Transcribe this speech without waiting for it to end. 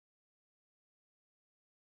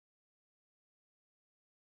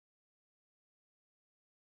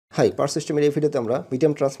High power সিস্টেমের এই ভিডিওতে আমরা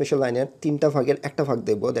মিডিয়াম ট্রান্সমিশন লাইনের তিনটা ভাগের একটা ভাগ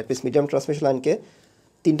দেখব। দ্যাট মিনস মিডিয়াম ট্রান্সমিশন লাইনকে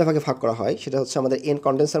তিনটা ভাগে ভাগ করা হয়। সেটা হচ্ছে আমাদের এন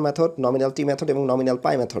কন্ডেন্সার মেথড, নমিনাল টি মেথড এবং নমিনাল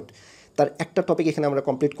পাই মেথড। তার একটা টপিক এখানে আমরা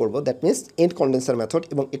কমপ্লিট করব, that means N condenser method,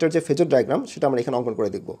 এবং এটার যে ফেজর ডায়াগ্রাম সেটা আমরা এখানে অঙ্কন করে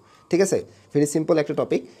দেখব। ঠিক আছে, ভেরি সিম্পল একটা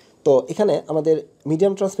টপিক। তো এখানে আমাদের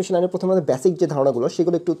মিডিয়াম ট্রান্সমিশন লাইনের প্রথমে আমাদের বেসিক যে ধারণাগুলো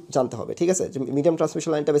সেগুলো একটু জানতে হবে। ঠিক আছে, যে মিডিয়াম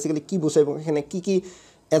ট্রান্সমিশন লাইনটা বেসিক্যালি কী বোঝায় এবং এখানে কী কী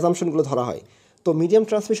অ্যাজাম্পশনগুলো ধরা হয়। তো মিডিয়াম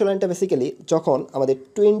ট্রান্সমিশন লাইনটা বেসিক্যালি যখন আমাদের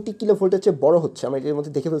 20 কিলো ভোল্টের চেয়ে বড় হচ্ছে, আমরা এর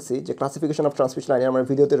মধ্যে দেখে ফেলছি যে ক্লাসিফিকেশন অফ ট্রান্সমিশন লাইনের আমার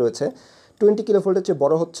ভিডিওতে রয়েছে, 20 কিলো ভোল্টের চেয়ে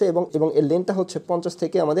বড় হচ্ছে এবং এর লেন্থটা হচ্ছে 50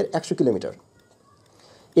 থেকে আমাদের 100 কিলোমিটার।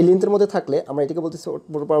 এই লেন্থের মধ্যে থাকলে আমরা এটাকে বলতে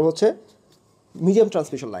পারবো হচ্ছে মিডিয়াম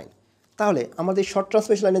ট্রান্সমিশন লাইন। তাহলে আমাদের শর্ট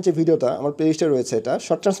ট্রান্সমিশন লাইনের যে ভিডিওটা আমার প্লেলিস্টে রয়েছে, এটা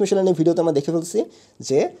শর্ট ট্রান্সমিশন লাইনের ভিডিওতে আমরা দেখে ফেলছি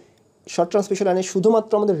যে শর্ট ট্রান্সমিশন লাইনে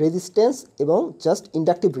শুধুমাত্র আমাদের রেজিস্ট্যান্স এবং জাস্ট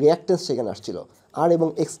ইন্ডাকটিভ রিঅ্যাক্টেন্স সেখানে আসছিল, আর এবং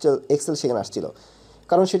এক্সেল সেখানে আসছিল,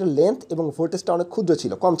 কারণ সেটা লেন্থ এবং ভোল্টেজটা অনেক ক্ষুদ্র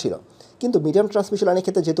ছিল, কম ছিল। কিন্তু মিডিয়াম ট্রান্সমিশন লাইনের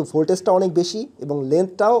ক্ষেত্রে যেহেতু ভোল্টেজটা অনেক বেশি এবং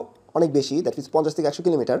লেন্থটাও অনেক বেশি, দ্যাট মিনস 50 থেকে 100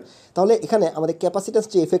 কিলোমিটার, তাহলে এখানে আমাদের ক্যাপাসিট্যান্স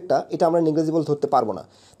যে এফেক্টটা এটা আমরা নেগলিজিবল ধরতে পারবো না।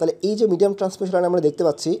 তাহলে এই যে মিডিয়াম ট্রান্সমিশন লাইনে আমরা দেখতে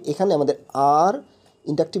পাচ্ছি এখানে আমাদের আর,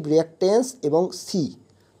 ইন্ডাকটিভ রিঅ্যাক্টেন্স এবং সি,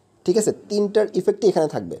 ঠিক আছে, তিনটার ইফেক্টই এখানে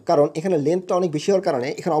থাকবে, কারণ এখানে লেন্থটা অনেক বেশি হওয়ার কারণে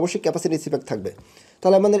এখানে অবশ্যই ক্যাপাসিটিস ইফেক্ট থাকবে।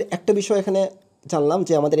 তাহলে আমাদের একটা বিষয় এখানে জানলাম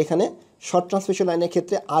যে আমাদের এখানে শর্ট ট্রান্সমিশন লাইনের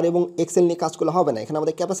ক্ষেত্রে আর এবং এক্সেল নিয়ে কাজ করলে হবে না, এখানে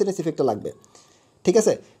আমাদের ক্যাপাসিটিস ইফেক্টটা লাগবে। ঠিক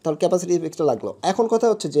আছে, তাহলে ক্যাপাসিটি ইফেক্টটা লাগলো। এখন কথা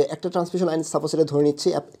হচ্ছে যে একটা ট্রান্সমিশন লাইন সাপোজ এটা ধরে নিচ্ছি,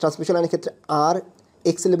 ট্রান্সমিশন লাইনের ক্ষেত্রে আর,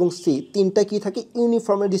 এক্সেল এবং সি তিনটা কি থাকে,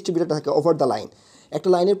 ইউনিফর্মলি ডিস্ট্রিবিউটেড থাকে ওভার দ্য লাইন। একটা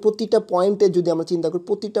লাইনের প্রতিটা পয়েন্টে যদি আমরা চিন্তা করি,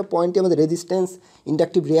 প্রতিটা পয়েন্টে আমাদের রেজিস্ট্যান্স,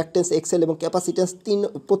 ইন্ডাকটিভ রিঅ্যাক্টেন্স, এক্সেল এবং ক্যাপাসিটেন্স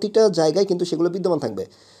প্রতিটা জায়গায় কিন্তু সেগুলো বিদ্যমান থাকবে।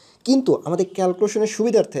 কিন্তু আমাদের ক্যালকুলেশনের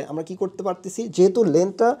সুবিধার্থে আমরা কী করতে পারতেছি, যেহেতু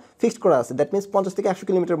লেন্থটা ফিক্সড করা আছে, দ্যাট মিনস 50 থেকে 100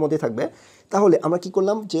 কিলোমিটার মধ্যে থাকবে, তাহলে আমরা কী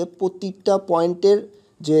করলাম যে প্রতিটা পয়েন্টের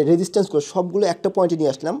যে রেজিস্ট্যান্সগুলো সবগুলো একটা পয়েন্টে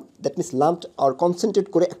নিয়ে আসলাম, that means lumped R concentrate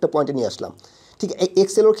করে একটা পয়েন্টে নিয়ে আসলাম। ঠিক এই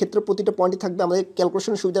এক্সেলের ক্ষেত্রে প্রতিটা পয়েন্টে থাকবে। আমাদের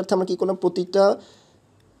ক্যালকুলেশনের সুবিধার্থে আমরা কী করলাম, প্রতিটা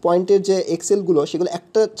পয়েন্টের যে এক্সেলগুলো সেগুলো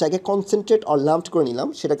একটা জায়গায় কনসেন্ট্রেট আর লাম্পড করে নিলাম,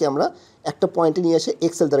 সেটাকে আমরা একটা পয়েন্টে নিয়ে এসে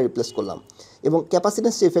এক্সেল দ্বারা রিপ্লেস করলাম। এবং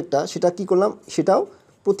ক্যাপাসিটেন্স যে এফেক্টটা সেটা কী করলাম, সেটাও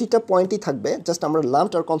প্রতিটা পয়েন্টেই থাকবে, জাস্ট আমরা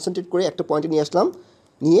লাম্পড আর কনসেন্ট্রেট করে একটা পয়েন্টে নিয়ে আসলাম,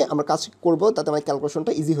 নিয়ে আমরা কাজ করব, তাতে আমাদের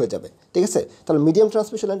ক্যালকুলেশনটা ইজি হয়ে যাবে। ঠিক আছে, তাহলে মিডিয়াম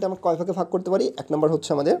ট্রান্সমিশন লাইনটা আমরা কয় ভাগে ভাগ করতে পারি। এক নম্বর হচ্ছে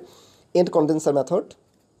আমাদের and condenser method,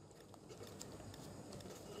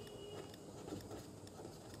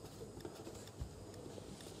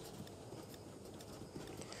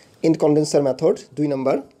 and condenser method. দুই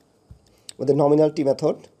নম্বর আমাদের নমিনাল টি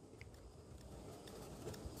মেথড।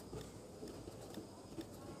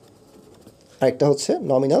 আরেকটা হচ্ছে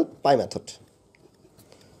নমিনাল পাই মেথড।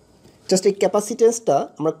 জাস্ট এই ক্যাপাসিটেন্সটা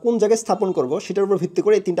আমরা কোন জায়গায় স্থাপন করব সেটার উপর ভিত্তি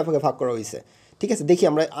করে এই তিনটা ভাগে ভাগ করা হয়েছে। ঠিক আছে, দেখি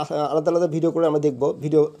আমরা আলাদা আলাদা ভিডিও করে আমরা দেখব,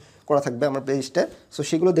 ভিডিও করা থাকবে আমার প্লেলিস্টে, সো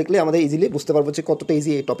সেগুলো দেখলে আমাদের ইজিলি বুঝতে পারবো যে কতটা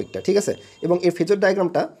ইজি এই টপিকটা। ঠিক আছে, এবং এর ফেজর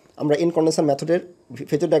ডায়াগ্রামটা আমরা এন কন্ডেন্সার মেথডের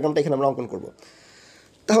ফেজর ডায়াগ্রামটা এখানে আমরা অঙ্কন করব।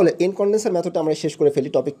 তাহলে এন কন্ডেন্সার মেথডটা আমরা শেষ করে ফেলি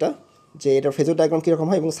টপিকটা, যে এটার ফেজর ডায়াগ্রাম কীরকম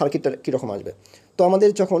হয় এবং সার্কিটটা কীরকম আসবে। তো আমাদের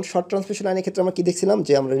যখন শর্ট ট্রান্সমিশন লাইনের ক্ষেত্রে আমরা কী দেখছিলাম,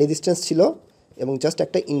 যে আমরা রেজিস্ট্যান্স ছিল এবং জাস্ট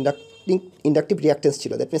একটা ইন্ডাকটিভ রিঅ্যাক্টেন্স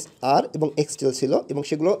ছিল, দ্যাট মিনস আর এবং এক্সটেল ছিল, এবং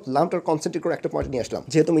সেগুলো লাম্পড আর কনসেন্ট্রেট করে একটা পয়েন্টে নিয়ে আসলাম।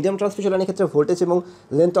 যেহেতু মিডিয়াম ট্রান্সমিশন লাইনের ক্ষেত্রে ভোল্টেজ এবং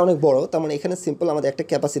লেন্থটা অনেক বড়, তার মানে এখানে সিম্পল আমাদের একটা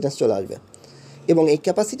ক্যাপাসিটেন্স চলে আসবে, এবং এই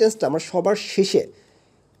ক্যাপাসিটেন্সটা আমরা সবার শেষে,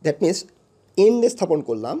 দ্যাট মিনস এন্ডে স্থাপন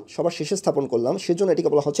করলাম, সবার শেষে স্থাপন করলাম, সেজন্য এটিকে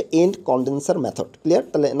বলা হচ্ছে এন্ড কন্ডেন্সার মেথড। ক্লিয়ার,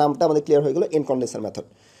 তাহলে নামটা আমাদের ক্লিয়ার হয়ে গেল, এন্ড কন্ডেন্সার মেথড।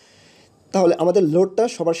 তাহলে আমাদের লোডটা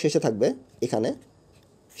সবার শেষে থাকবে এখানে,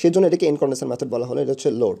 সেজন্য এটাকে এন্ড কন্ডেন্সার মেথড বলা হলো। এটা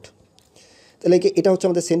হচ্ছে লোড। তাহলে এটা হচ্ছে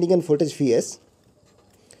আমাদের সেন্ডিং এন্ড ভোল্টেজ ভিএস,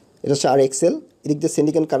 এটা হচ্ছে আর এক্সএল, এদিক দিয়ে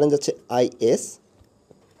সেন্ডিং এন্ড কারেন্ট যাচ্ছে আইএস,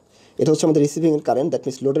 এটা হচ্ছে আমাদের receiving and current, that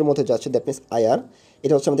means লোডের মধ্যে যাচ্ছে, দ্যাট মিনস আইআর।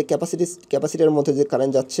 এটা হচ্ছে আমাদের ক্যাপাসিটির মধ্যে যে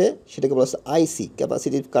কারেন্ট যাচ্ছে সেটাকে বলা হচ্ছে আইসি,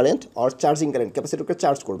 ক্যাপাসিটিভ কারেন্ট আর চার্জিং কারেন্ট, ক্যাপাসিটরকে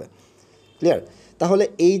চার্জ করবে। ক্লিয়ার, তাহলে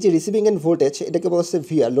এই যে রিসিভিং এন্ড ভোল্টেজ এটাকে বলা হচ্ছে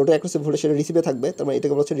ভিআর, লোডের অ্যাক্রসে ভোল্টেজ সেটা রিসিভে থাকবে, তার মানে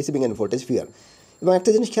এটাকে বলা হচ্ছে রিসিভিং এন্ড ভোল্টেজ ভিআর। এবং একটা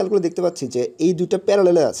জিনিস খেয়াল করে দেখতে পাচ্ছি যে এই দুটো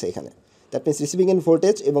প্যারালেলে আছে এখানে, that means receiving and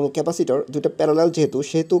voltage এবং ক্যাপাসিটর দুটো প্যারালাল,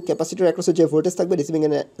 যেহেতু ক্যাপাসিটর অ্যাক্রসে যে ভোল্টেজ থাকবে,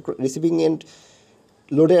 রিসিভিং এন্ড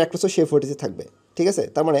লোডের অ্যাক্রসে সেই ভোল্টেজে থাকবে। ঠিক আছে,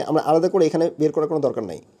 তার মানে আমরা আলাদা করে এখানে বের করার কোনো দরকার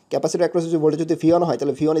নাই। ক্যাপাসিটর অ্যাক্রসে যে ভোল্টেজ যদি V1 হয়,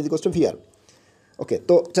 তাহলে V1 ইজ ভিআর। ওকে,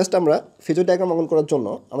 তো জাস্ট আমরা ফেজর ডায়াগ্রাম অঙ্কন করার জন্য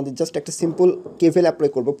আমাদের জাস্ট একটা সিম্পল কেভিএল অ্যাপ্লাই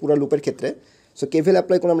করব পুরো লুপের ক্ষেত্রে। সো কেভিএল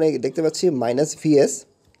অ্যাপ্লাই করে আমরা দেখতে পাচ্ছি minus VS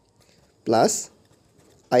plus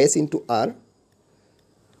is into R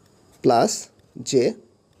plus J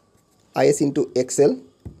is into XL,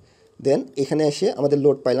 দেন এখানে এসে আমাদের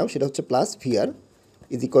লোড পাইলাম, সেটা হচ্ছে plus VR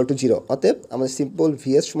is equal to 0। অতএব আমাদের সিম্পল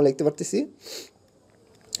ভিএস সময় লিখতে পারতেছি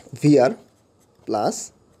VR plus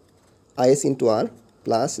is into R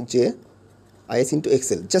plus J is into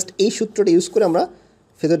Excel, just এই সূত্রটা ইউজ করে আমরা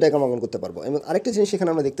ফেজর ডায়াগ্রাম অঙ্কন করতে পারবো। এবং আরেকটা জিনিস এখানে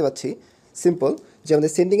আমরা দেখতে পাচ্ছি সিম্পল, যে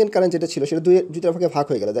আমাদের সেন্ডিং এন্ড কারেন্ট যেটা ছিল সেটা দুইটা ভাগে ভাগ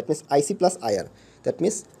হয়ে গেল। That means IC plus IR, that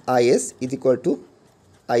means is is equal to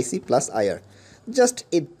IC plus IR. Just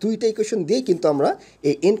এই দুইটা ইকুয়েশন দিয়েই কিন্তু আমরা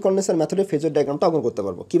এই এন্ড কন্ডেন্সার মেথডে ফেজর ডায়াগ্রামটা অঙ্কন করতে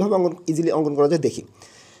পারবো। কীভাবে ইজিলি অঙ্কন করা যায় দেখি।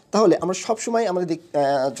 তাহলে আমরা সবসময় আমাদের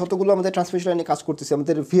যতগুলো আমাদের ট্রান্সমিশন লাইনে কাজ করতেছি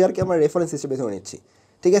আমাদের ভিআরকে আমরা রেফারেন্স হিসেবে ধরে নিচ্ছি,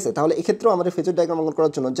 ঠিক আছে। তাহলে এক্ষেত্রেও আমাদের ফেজর ডায়াগ্রাম অঙ্কন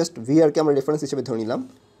করার জন্য জাস্ট ভিআরকে আমরা রেফারেন্স হিসেবে ধরে নিলাম।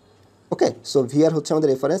 ওকে, সো ভিআর হচ্ছে আমাদের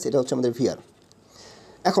রেফারেন্স, এটা হচ্ছে আমাদের ভিআর।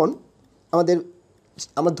 এখন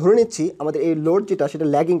আমরা ধরে নিচ্ছি আমাদের এই লোড যেটা সেটা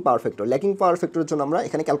lagging power factor. Lagging power ফ্যাক্টরের জন্য আমরা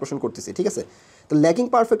এখানে ক্যালকুলেশন করতেছি, ঠিক আছে। তো ল্যাগিং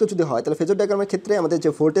পাওয়ার ফ্যাক্টর যদি হয় তাহলে ফেজর ডায়াগ্রামের ক্ষেত্রে আমাদের যে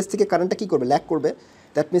ভোল্টেজ থেকে কারেন্টটা কী করবে, ল্যাগ করবে।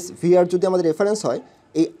 দ্যাট মিনস ভিআর যদি আমাদের রেফারেন্স হয়,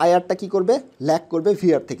 এই আইআরটা কী করবে, ল্যাগ করবে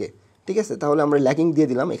ভিআর থেকে, ঠিক আছে। তাহলে আমরা ল্যাগিং দিয়ে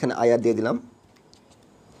দিলাম, এখানে আইআর দিয়ে দিলাম।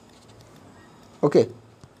 ওকে,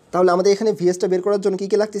 তাহলে আমাদের এখানে ভিএসটা বের করার জন্য কী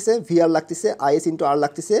কী লাগতেছে, ভিআর লাগতেছে, আইএস ইন্টু আর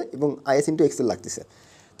লাগতেছে এবং আইএস ইন্টু এক্সেল লাগতেছে।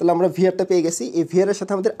 তাহলে আমরা ভিআরটা পেয়ে গেছি, এই ভিআরের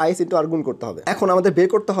সাথে আমাদের আইএস ইন্টু আর গুণ করতে হবে। এখন আমাদের বের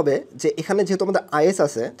করতে হবে যে এখানে যেহেতু আমাদের আইএস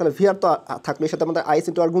আছে তাহলে ভিআর তো থাকলে সাথে আমাদের আইএস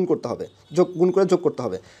ইন্টু আর গুণ করতে হবে, গুণ করে যোগ করতে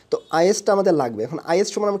হবে। তো আইএসটা আমাদের লাগবে। এখন আইএস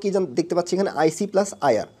সমান আমরা কী দেখতে পাচ্ছি এখানে আইসি প্লাস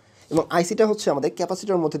আইআর, এবং আইসিটা হচ্ছে আমাদের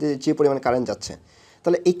ক্যাপাসিটরের মধ্যে দিয়ে যে পরিমাণে কারেন্ট যাচ্ছে।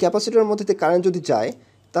 তাহলে এই ক্যাপাসিটরের মধ্যে দিয়ে কারেন্ট যদি যায়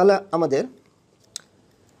তাহলে আমাদের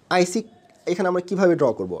আইসি এখানে আমরা কীভাবে ড্র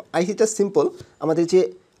করব। আইসিটা সিম্পল, আমাদের যে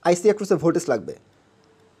আইসি অ্যাক্রসের ভোল্টেজ লাগবে।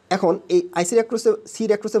 এখন এই আইসির অ্যাক্রসে সির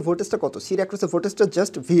অ্যাক্রসের ভোল্টেজটা কত, সির অ্যাক্রসের ভোল্টেজটা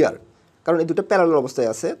জাস্ট ভিআর, কারণ এই দুটো প্যারালাল অবস্থায়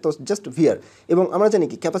আছে, তো জাস্ট ভিআর। এবং আমরা জানি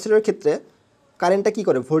কি ক্যাপাসিটরের ক্ষেত্রে কারেন্টটা কী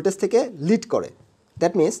করে, ভোল্টেজ থেকে লিড করে।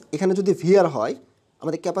 দ্যাট মিনস এখানে যদি ভিআর হয়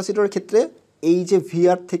আমাদের ক্যাপাসিটরের ক্ষেত্রে এই যে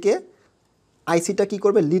ভিআর থেকে আইসিটা কী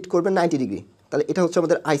করবে, লিড করবে 90 ডিগ্রি। তাহলে এটা হচ্ছে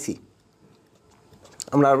আমাদের আইসি।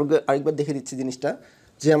 আমরা আরেকবার দেখে দিচ্ছি জিনিসটা,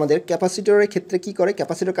 যে আমাদের ক্যাপাসিটরের ক্ষেত্রে কী করে,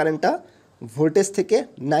 ক্যাপাসিটর কারেন্টটা ভোল্টেজ থেকে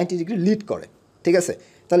 90 ডিগ্রি লিড করে, ঠিক আছে।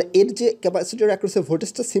 তাহলে এর যে ক্যাপাসিটর অ্যাক্রসের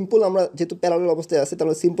ভোল্টেজটা সিম্পল, আমরা যেহেতু প্যারালাল অবস্থায় আছে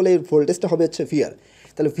তাহলে সিম্পল এই ভোল্টেজটা হবে হচ্ছে ভিআর।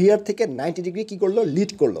 তাহলে ভিআর থেকে 90 ডিগ্রি কী করলো,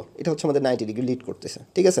 লিড করলো, এটা হচ্ছে আমাদের 90 ডিগ্রি লিড করতেছে,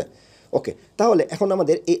 ঠিক আছে। ওকে, তাহলে এখন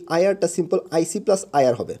আমাদের এই আইআরটা সিম্পল আইসি প্লাস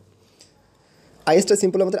আইআর হবে। আইএসটা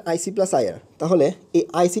সিম্পল আমাদের আইসি প্লাস আইআর। তাহলে এই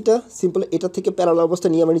আইসিটা সিম্পল এটা থেকে প্যারালাল অবস্থা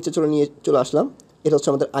নিয়ে আমরা নিচে চলে আসলাম, এটা হচ্ছে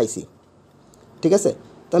আমাদের আইসি, ঠিক আছে।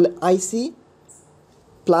 তাহলে আইসি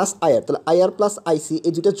প্লাস আইআর, তাহলে আইআর প্লাস আইসি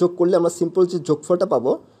এই দুটো যোগ করলে আমরা সিম্পল যে যোগফলটা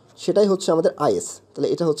পাবো সেটাই হচ্ছে আমাদের আইএস। তাহলে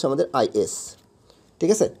এটা হচ্ছে আমাদের আইএস, ঠিক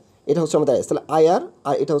আছে। এটা হচ্ছে আমাদের আইএস। তাহলে আইআর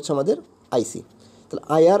আর এটা হচ্ছে আমাদের আইসি। তাহলে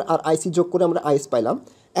আইআর আর আইসি যোগ করে আমরা আইএস পাইলাম।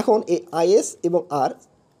 এখন এই আইএস এবং আর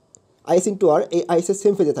আইএস ইন্টু আর, এই আইএসের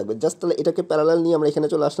সেম ফেজে থাকবে। জাস্ট তাহলে এটাকে প্যারালাল নিয়ে আমরা এখানে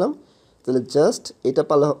চলে আসলাম। তাহলে জাস্ট এটা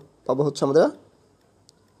পাবো হচ্ছে আমাদের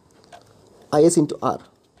আইএস ইন্টু আর,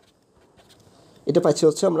 এটা পাচ্ছি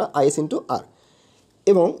হচ্ছে আমরা আইএস ইন্টু আর।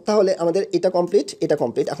 এবং তাহলে আমাদের এটা কমপ্লিট, এটা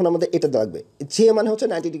কমপ্লিট। এখন আমাদের এটা লাগবে, যে মানে হচ্ছে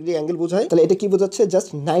 90 ডিগ্রি অ্যাঙ্গেল বোঝায়। তাহলে এটা কি বোঝাচ্ছে, জাস্ট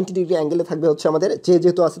 90 ডিগ্রি অ্যাঙ্গেলে থাকবে হচ্ছে আমাদের,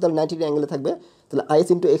 যেহেতু আছে তাহলে 90 ডিগ্রি অ্যাঙ্গেলে থাকবে। তাহলে আইএস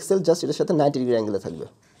ইন্টু এক্সেল জাস্ট এটার সাথে 90 ডিগ্রি অ্যাঙ্গেলে থাকবে।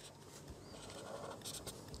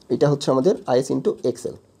 এটা হচ্ছে আমাদের আইএস ইন্টু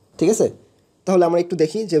এক্সেল, ঠিক আছে। তাহলে আমরা একটু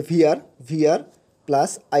দেখি যে VR plus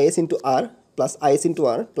is into R plus is into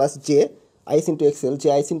R plus J is into Excel, যে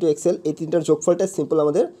আইএস ইন্টু এক্সেল, এই তিনটার যোগফলটা সিম্পল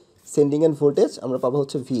আমাদের সেন্ডিং এন্ড ভোল্টেজ, আমরা পাবো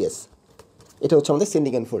হচ্ছে ভিএস। এটা হচ্ছে আমাদের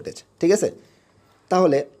সেন্ডিং এন্ড ভোল্টেজ, ঠিক আছে।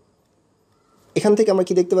 তাহলে এখান থেকে আমরা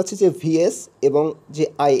কি দেখতে পাচ্ছি যে ভিএস এবং যে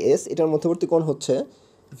আইএস এটার মধ্যবর্তী কোণ হচ্ছে,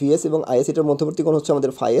 ভিএস এবং আইএস এটার মধ্যবর্তী কোণ হচ্ছে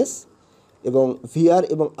আমাদের ফাইএস, এবং ভিআর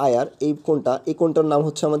এবং আইআর এই কোণটার নাম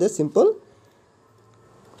হচ্ছে আমাদের সিম্পল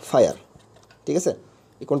ফায়ার, ঠিক আছে।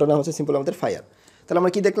 এই কোণটার নাম হচ্ছে সিম্পল আমাদের ফায়ার। তাহলে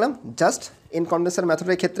আমরা কি দেখলাম, জাস্ট ইন কন্ডেন্সার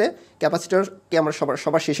মেথডের ক্ষেত্রে ক্যাপাসিটরকে আমরা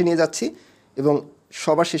সবার শেষে নিয়ে যাচ্ছি, এবং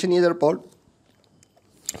সবার শেষে নিয়ে যাওয়ার পর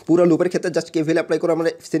পুরো লুপের ক্ষেত্রে জাস্ট কেভিএল অ্যাপ্লাই করে আমরা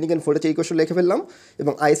সেন্ডিং এন্ড ভোল্টেজ ইকুয়েশন লিখে ফেললাম,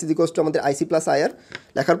 এবং আইএস ইকুয়ালস টু আমাদের আইসি প্লাস আইআর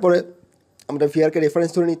লেখার পরে আমরা ভিআরকে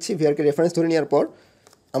রেফারেন্স ধরে নিচ্ছি। ভিআরকে রেফারেন্স ধরে নেওয়ার পর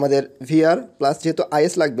আমাদের ভিআর প্লাস যেহেতু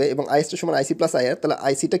আইএস লাগবে এবং আইএসটা সমান আইসি প্লাস আইআর, তাহলে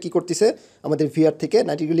আইসিটা কী করতেছে, আমাদের ভিআর থেকে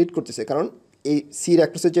 90 ডিগ্রি লিড করতেছে, কারণ এই সির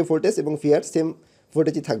অ্যাক্রসের যে ভোল্টেজ এবং ভিআর সেম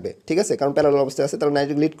ভোল্টেজই থাকবে, ঠিক আছে, কারণ প্যারালাল অবস্থায় আছে। তাহলে 90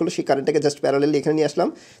 ডিগ্রি লিড করলে সেই কারেন্টটাকে জাস্ট প্যারালালি এখানে নিয়ে আসলাম।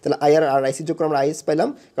 তাহলে আইআর আর আইসি যোগ করে আমরা আইএস পাইলাম,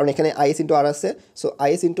 কারণ এখানে আইএস ইন্টু আর আছে। So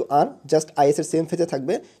is into R just আইএসের সেম ফেজে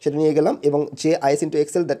থাকবে, সেটা নিয়ে গেলাম। এবং যে is into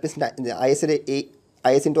Excel, that means আইএসের এই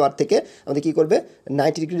আইএস ইন্টু আর থেকে আমাদের কী করবে,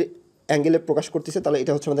 90 ডিগ্রি অ্যাঙ্গেলে প্রকাশ করতেছে। তাহলে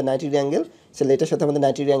এটা হচ্ছে আমাদের 90 ডিগ্রি অ্যাঙ্গেল। তাহলে এটার সাথে আমাদের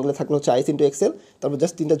 90 ডিগ্রি অ্যাঙ্গেলে থাকলে হচ্ছে আইএস ইন্টু এক্সেল, তারপর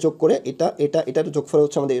জাস্ট তিনটা যোগ করে এটার যোগফল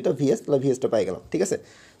হচ্ছে আমাদের এটা ভিএস, তাহলে ভিএসটা পাই গেলাম, ঠিক আছে।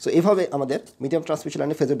 সো এইভাবে আমাদের মিডিয়াম ট্রান্সমিশন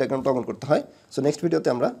লাইনে ফেজর ডায়াগ্রামটা অঙ্কন করতে হয়। সো নেক্সট ভিডিওতে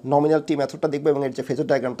আমরা নমিনাল টি মেথডটা দেখবো এবং এর যে ফেজর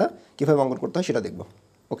ডায়াগ্রামটা কীভাবে অঙ্কন করতে হয় সেটা দেখবো।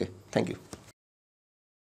 ওকে, থ্যাংক ইউ।